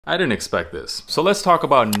I didn't expect this. So let's talk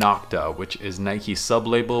about Nocta, which is Nike's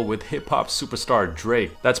sub-label with hip-hop superstar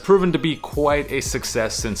Drake. That's proven to be quite a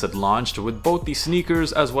success since it launched, with both the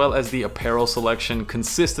sneakers as well as the apparel selection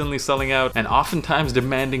consistently selling out and oftentimes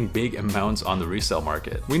demanding big amounts on the resale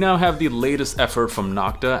market. We now have the latest effort from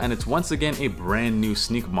Nocta, and it's once again a brand new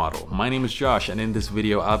sneaker model. My name is Josh, and in this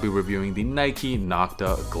video I'll be reviewing the Nike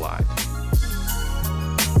NOCTA Glide.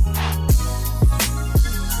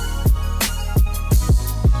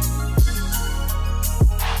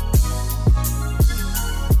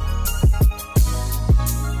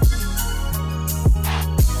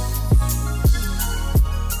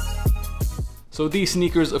 So these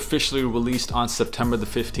sneakers officially released on September the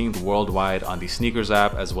 15th worldwide on the sneakers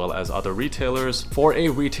app as well as other retailers for a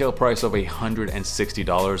retail price of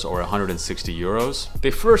 $160 or 160 euros. They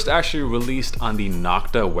first actually released on the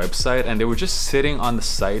Nocta website and they were just sitting on the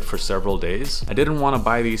site for several days. I didn't want to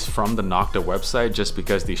buy these from the Nocta website just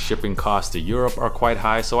because the shipping costs to Europe are quite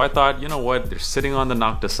high, so I thought, you know what, they're sitting on the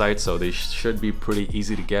Nocta site, so they should be pretty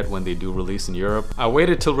easy to get when they do release in Europe. I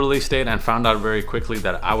waited till release date and found out very quickly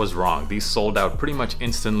that I was wrong. These sold out pretty much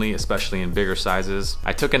instantly, especially in bigger sizes.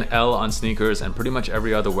 I took an L on sneakers and pretty much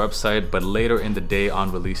every other website, but later in the day on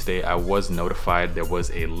release day I was notified there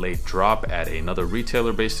was a late drop at another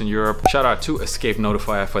retailer based in Europe. Shout out to Escape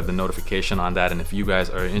Notify for the notification on that, and if you guys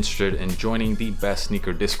are interested in joining the best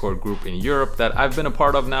sneaker Discord group in Europe that I've been a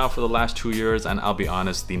part of now for the last 2 years, and I'll be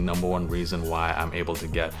honest, the #1 reason why I'm able to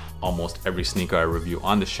get almost every sneaker I review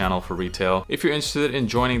on this channel for retail. If you're interested in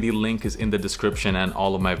joining, the link is in the description, and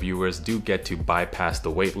all of my viewers do get to bypass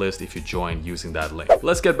the waitlist if you join using that link.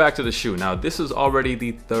 Let's get back to the shoe. Now, this is already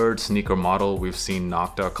the third sneaker model we've seen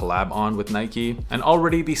Nocta collab on with Nike, and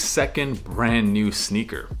already the second brand new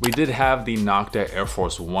sneaker. We did have the Nocta Air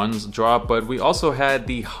Force Ones drop, but we also had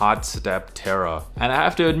the Hot Step Terra, and I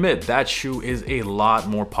have to admit that shoe is a lot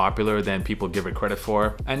more popular than people give it credit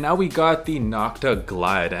for. And now we got the NOCTA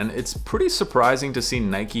Glide, and it's pretty surprising to see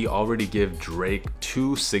Nike already give Drake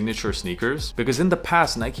 2 signature sneakers, because in the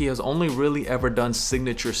past Nike has only really ever done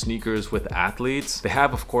signature sneakers with athletes. They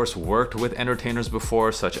have of course worked with entertainers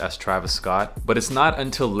before, such as Travis Scott, but it's not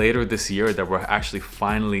until later this year that we're actually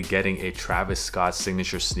finally getting a Travis Scott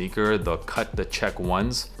signature sneaker, the Cut the Check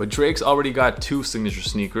ones. But Drake's already got 2 signature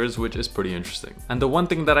sneakers, which is pretty interesting. And the one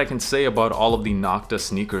thing that I can say about all of the Nocta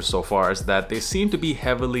sneakers so far is that they seem to be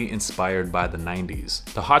heavily inspired by the 90s.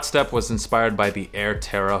 The Hot Step was inspired by the Air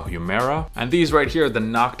Terra Humera, and these right here, the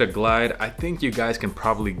NOCTA Glide, I think you guys can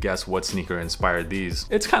probably guess what sneaker inspired these.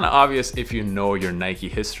 It's kind of obvious if you know your Nike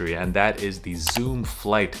history, and that is the Zoom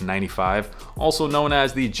Flight 95, also known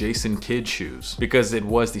as the Jason Kidd shoes, because it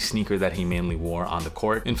was the sneaker that he mainly wore on the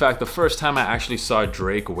court. In fact, the first time I actually saw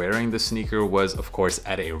Drake wearing this sneaker was of course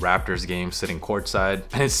at a Raptors game sitting courtside,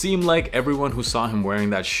 and it seemed like everyone who saw him wearing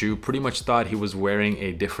that shoe pretty much thought he was wearing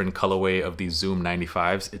a different colorway of the Zoom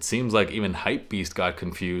 95s. It seems like even Hypebeast got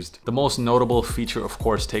confused. The most notable feature of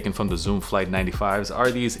course taken from the Zoom Flight 95s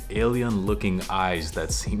are these alien looking eyes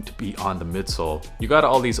that seem to be on the midsole. You got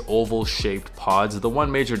all these oval shaped pods, the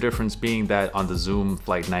one major difference being that on the Zoom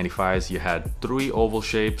Flight 95s you had 3 oval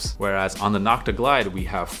shapes, whereas on the NOCTA Glide we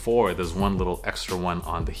have 4. There's one little extra one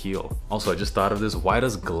on the heel. Also, I just thought of this, why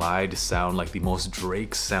does Glide sound like the most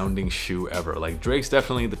Drake sounding shoe ever? Like, Drake's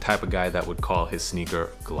definitely the type of guy that would call his sneaker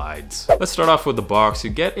glides. Let's start off with the box. You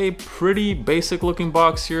get a pretty basic looking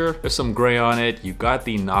box here. There's some gray on it. You got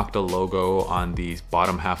the NOCTA logo on the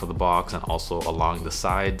bottom half of the box and also along the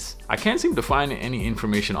sides. I can't seem to find any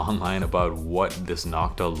information online about what this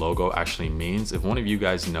NOCTA logo actually means. If one of you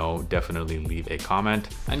guys know, definitely leave a comment.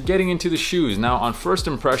 And getting into the shoes. Now, on first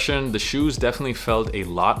impression, the shoes definitely felt a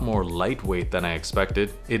lot more lightweight than I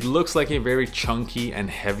expected. It looks like a very chunky and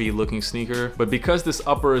heavy looking sneaker, but because this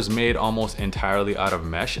upper is made almost entirely out of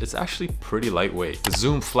mesh, it's actually pretty lightweight. The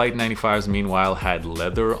Zoom Flight 95s meanwhile had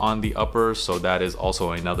leather on the upper, so that is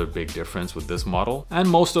also another big difference with this model. And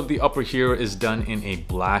most of the upper here is done in a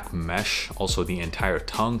black mesh. Also, the entire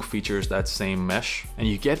tongue features that same mesh, and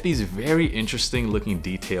you get these very interesting looking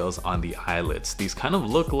details on the eyelets. These kind of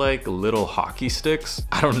look like little hockey sticks.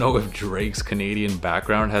 I don't know if Drake's Canadian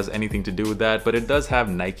background has anything to do with that, but it does have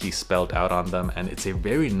Nike spelled out on them, and it's a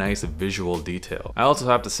very nice visual detail. I also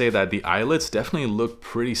have to say that the eyelets definitely look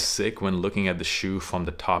pretty sick when looking at the shoe from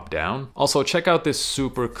the top down. Also, check out this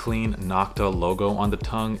super clean NOCTA logo on the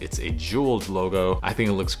tongue. It's a jeweled logo. I think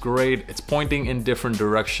it looks great. suede. It's pointing in different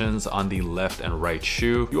directions on the left and right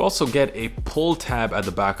shoe. You also get a pull tab at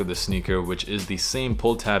the back of the sneaker, which is the same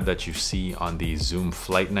pull tab that you see on the Zoom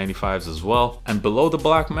Flight 95s as well. And below the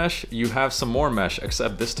black mesh, you have some more mesh,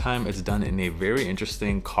 except this time it's done in a very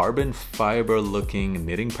interesting carbon fiber looking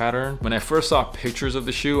knitting pattern. When I first saw pictures of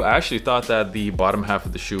the shoe, I actually thought that the bottom half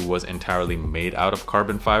of the shoe was entirely made out of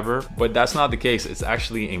carbon fiber, but that's not the case. It's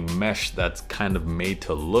actually a mesh that's kind of made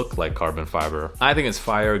to look like carbon fiber. I think it's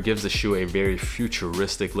fire, gives the shoe a very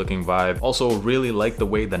futuristic looking vibe. Also really like the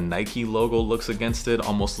way the Nike logo looks against it,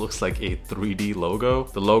 almost looks like a 3D logo.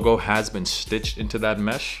 The logo has been stitched into that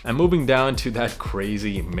mesh. And moving down to that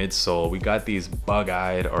crazy midsole, we got these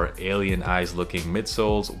bug-eyed or alien eyes looking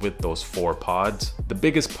midsoles with those 4 pods. The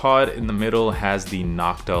biggest pod in the middle has the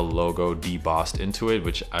NOCTA logo debossed into it,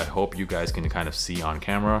 which I hope you guys can kind of see on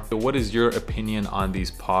camera. So what is your opinion on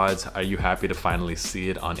these pods? Are you happy to finally see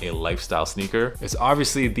it on a lifestyle sneaker? It's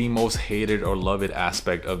obviously the most hated or loved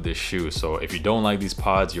aspect of this shoe, so if you don't like these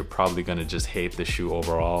pods, you're probably gonna just hate the shoe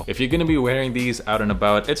overall. If you're gonna be wearing these out and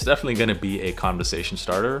about, it's definitely gonna be a conversation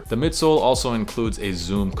starter. The midsole also includes a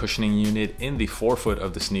Zoom cushioning unit in the forefoot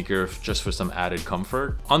of the sneaker just for some added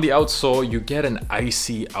comfort. On the outsole, you get an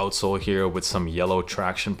icy outsole here with some yellow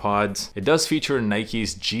traction pods. It does feature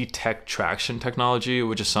Nike's G-Tech traction technology,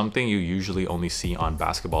 which is something you usually only see on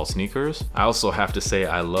basketball sneakers. I also have to say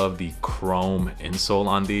I love the chrome insole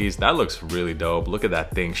on these. That looks really dope. Look at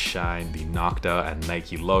that thing shine. The NOCTA and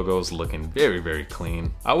Nike logos looking very, very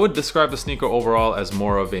clean. I would describe the sneaker overall as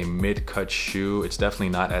more of a mid-cut shoe. It's definitely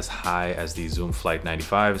not as high as the Zoom Flight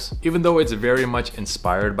 95s. Even though it's very much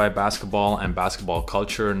inspired by basketball and basketball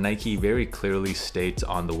culture, Nike very clearly states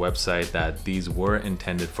on the website that these were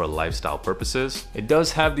intended for lifestyle purposes. It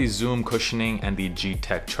does have the Zoom cushioning and the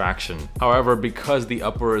G-Tech traction. However, because the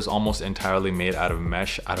upper is almost entirely made out of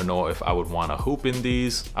mesh, I don't know if I would want to hoop in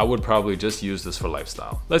these. I would probably just use this for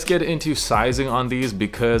lifestyle. Let's get into sizing on these,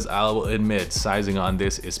 because I'll admit sizing on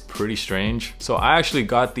this is pretty strange. So I actually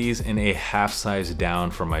got these in a half size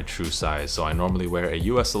down from my true size. So I normally wear a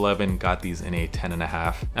US 11, got these in a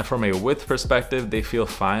 10.5. And from a width perspective, they feel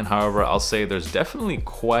fine. However, I'll say there's definitely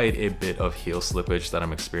quite a bit of heel slippage that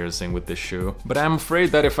I'm experiencing with this shoe. But I'm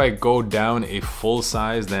afraid that if I go down a full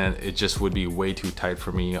size, then it just would be way too tight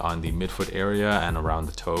for me on the midfoot area and around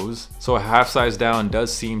the toes. So a half size down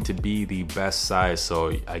does seem to be the best size.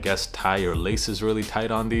 So I guess tie your laces really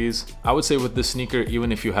tight on these. I would say with this sneaker,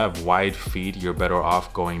 even if you have wide feet, you're better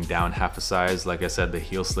off going down half a size. Like I said, the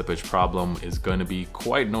heel slippage problem is going to be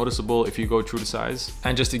quite noticeable if you go true to size.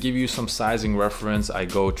 And just to give you some sizing reference, I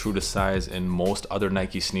go true to size in most other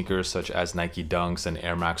Nike sneakers such as Nike Dunks and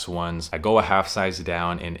Air Max 1s. I go a half size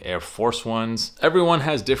down in Air Force 1s. Everyone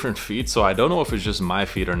has different feet, so I don't know if it's just my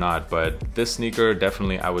feet or not, but this sneaker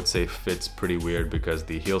definitely I would say fits pretty weird because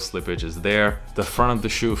the heel slippage is there. The front of the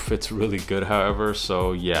shoe fits really good, however,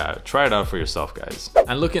 so yeah, try it out for yourself, guys.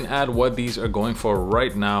 And looking at what these are going for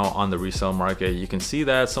right now on the resale market, you can see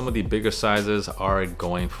that some of the bigger sizes are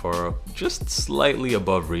going for just slightly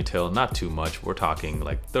above retail, not too much. We're talking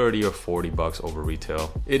like 30 or 40 bucks over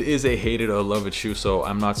retail. It is a hated or loved shoe, so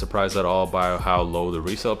I'm not surprised at all by how low the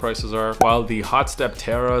resale prices are. While the Hot Step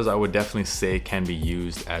Terras, I would definitely say can be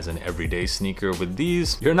used as an everyday sneaker. With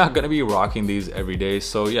these, you're not going to be rocking these every day,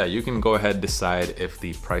 so yeah, you can go ahead and decide if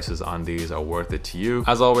the prices on these are worth it to you.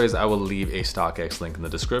 As always, I will leave a StockX link in the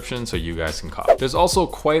description so you guys can cop. There's also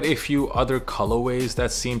quite a few other colorways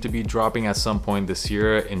that seem to be dropping at some point this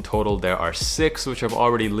year. In total, there are 6 which have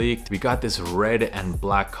already leaked. We got this red and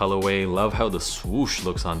black colorway. Love how the swoosh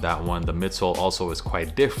looks on that one. The midsole also is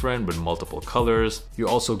quite different with multiple colors. You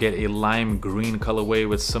also get a lime green colorway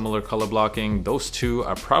with similar color blocking. Those two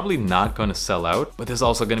are probably not going to sell out, but there's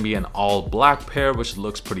also going to be an all black pair which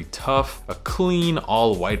looks pretty tough, a clean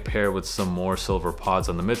all white pair with some more silver pods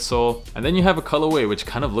on the midsole, and then you have a colorway which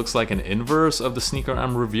kind of looks like an inverse of the sneaker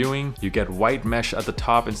I'm reviewing. You get white mesh at the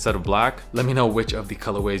top instead of black. Let me know which of the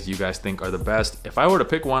colorways you guys think are the best. If I were to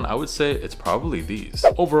pick one, I would say it's probably these.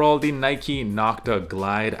 Overall, the Nike NOCTA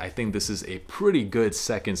Glide, I think this is a pretty good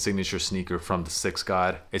second signature sneaker from the Six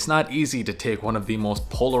God. It's not easy to take one of the most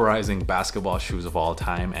polarizing basketball shoes of all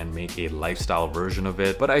time and make a lifestyle version of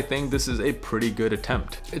it, but I think this is a pretty good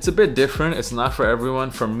attempt. It's a bit different, it's not for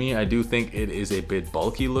everyone. For me, I do think it is a bit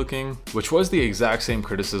bulky looking, which was the exact same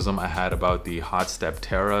criticism I had about the Hot Step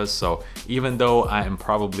Terras. So even though I am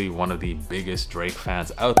probably one of the biggest Drake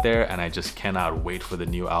fans out there and I just cannot wait for the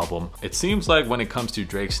new album, it seems like when it comes to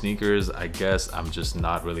Drake sneakers, I guess I'm just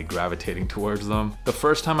not really gravitating towards them. The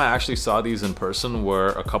first time I actually saw these in person were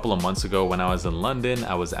a couple of months ago when I was in London.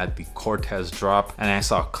 I was at the Cortez drop and I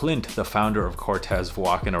saw Clint, the founder of Cortez,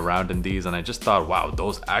 walking around in these, and I just thought, thought, wow,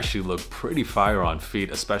 those actually look pretty fire on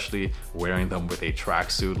feet, especially wearing them with a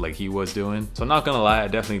tracksuit like he was doing. So not gonna lie, I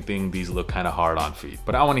definitely think these look kind of hard on feet.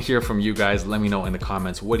 But I want to hear from you guys. Let me know in the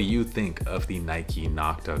comments, what do you think of the Nike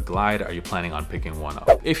NOCTA Glide? Are you planning on picking one up?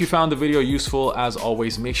 If you found the video useful, as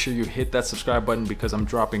always, make sure you hit that subscribe button because I'm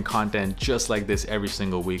dropping content just like this every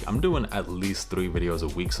single week. I'm doing at least 3 videos a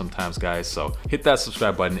week sometimes, guys. So hit that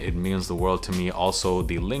subscribe button. It means the world to me. Also,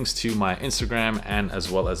 the links to my Instagram and as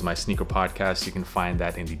well as my sneaker podcast, you can find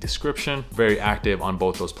that in the description. Very active on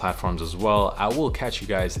both those platforms as well. I will catch you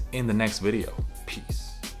guys in the next video. Peace.